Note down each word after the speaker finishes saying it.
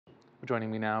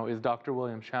Joining me now is Dr.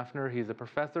 William Schaffner. He's a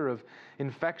professor of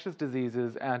infectious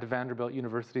diseases at Vanderbilt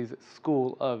University's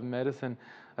School of Medicine.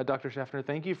 Dr. Schaffner,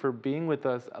 thank you for being with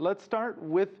us. Let's start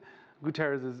with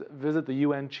Guterres' visit, the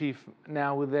UN chief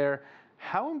now there.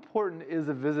 How important is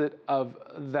a visit of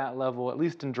that level, at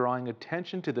least in drawing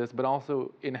attention to this, but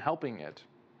also in helping it?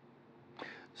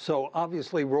 So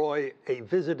obviously, Roy, a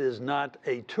visit is not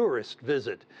a tourist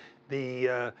visit.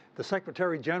 The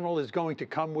Secretary General is going to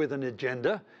come with an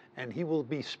agenda, and he will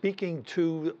be speaking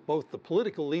to both the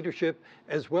political leadership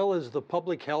as well as the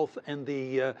public health and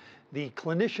the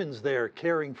clinicians there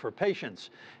caring for patients.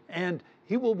 And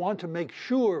he will want to make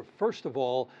sure, first of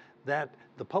all, that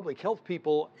the public health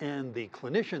people and the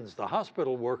clinicians, the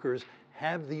hospital workers,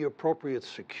 have the appropriate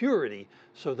security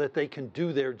so that they can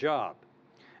do their job.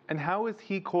 And how is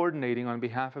he coordinating on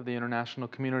behalf of the international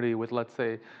community with, let's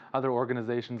say, other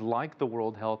organizations like the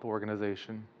World Health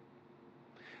Organization?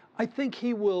 I think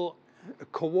he will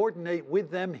coordinate with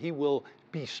them, he will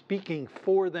be speaking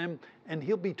for them, and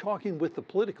he'll be talking with the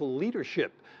political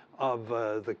leadership of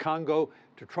the Congo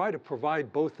to try to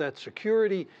provide both that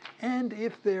security and,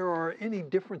 if there are any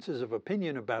differences of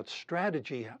opinion about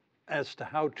strategy as to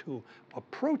how to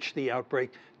approach the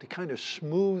outbreak, to kind of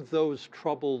smooth those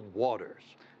troubled waters.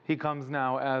 He comes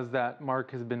now as that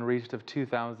mark has been reached of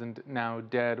 2,000 now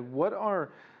dead. What are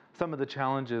some of the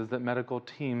challenges that medical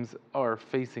teams are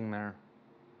facing there?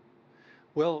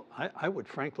 Well, I would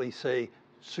frankly say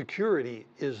security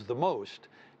is the most.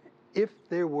 If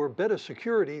there were better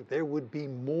security, there would be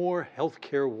more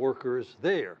healthcare workers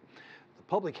there. The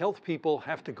public health people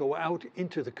have to go out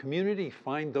into the community,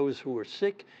 find those who are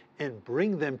sick, and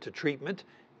bring them to treatment.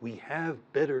 We have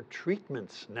better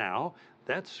treatments now.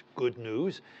 That's good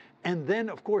news. And then,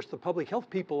 of course, the public health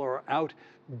people are out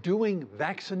doing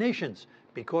vaccinations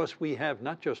because we have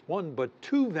not just one, but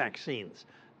two vaccines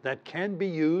that can be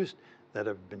used that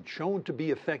have been shown to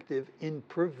be effective in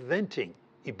preventing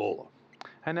Ebola.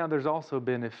 And now there's also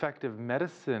been effective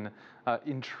medicine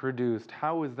introduced.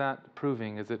 How is that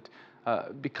proving? Is it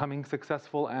becoming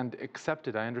successful and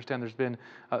accepted? I understand there's been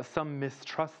some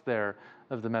mistrust there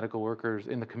of the medical workers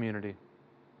in the community.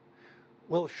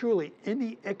 Well, surely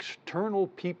any external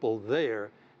people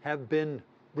there have been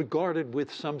regarded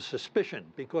with some suspicion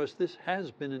because this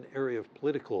has been an area of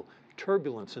political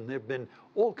turbulence and there have been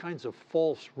all kinds of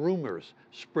false rumors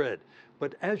spread.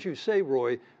 But as you say,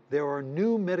 Roy, there are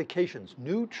new medications,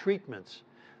 new treatments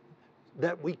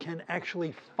that we can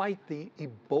actually fight the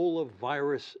Ebola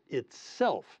virus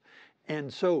itself.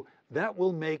 And so that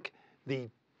will make the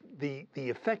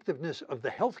effectiveness of the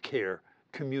healthcare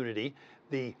community,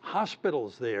 the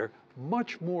hospitals there,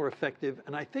 much more effective,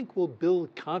 and I think will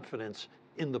build confidence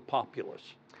in the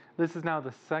populace. This is now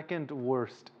the second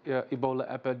worst Ebola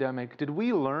epidemic. Did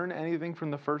we learn anything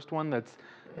from the first one that's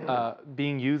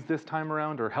being used this time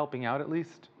around, or helping out at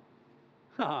least?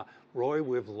 Roy,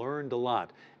 we've learned a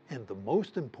lot. And the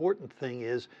most important thing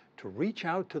is to reach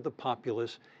out to the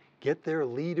populace, get their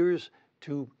leaders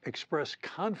to express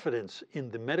confidence in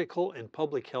the medical and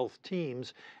public health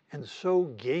teams, and so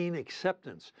gain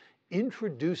acceptance,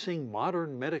 introducing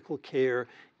modern medical care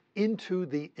into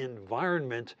the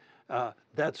environment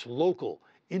that's local,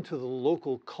 into the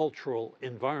local cultural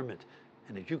environment.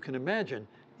 And as you can imagine,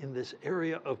 in this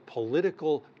area of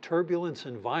political turbulence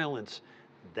and violence,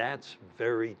 that's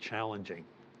very challenging.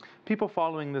 People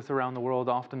following this around the world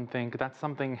often think that's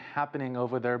something happening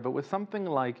over there, but with something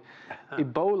like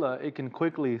Ebola, it can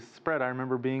quickly spread. I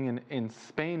remember being in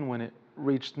Spain when it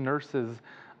reached nurses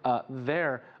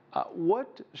there.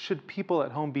 What should people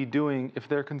at home be doing if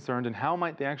they're concerned, and how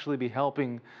might they actually be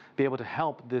able to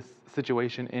help this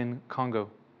situation in Congo?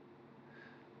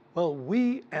 Well,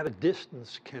 we at a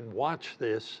distance can watch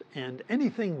this, and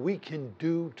anything we can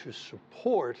do to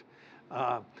support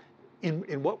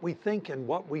in what we think and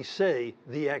what we say,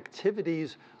 the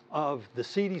activities of the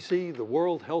CDC, the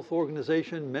World Health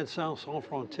Organization, Médecins Sans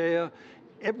Frontières,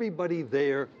 everybody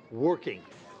there working.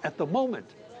 At the moment,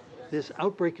 this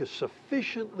outbreak is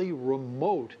sufficiently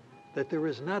remote that there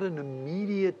is not an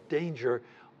immediate danger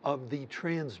of the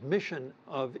transmission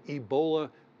of Ebola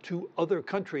to other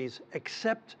countries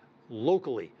except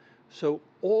locally. So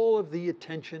all of the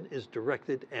attention is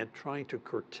directed at trying to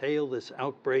curtail this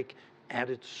outbreak at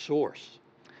its source.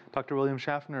 Dr. William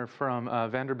Schaffner from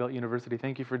Vanderbilt University,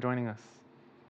 thank you for joining us.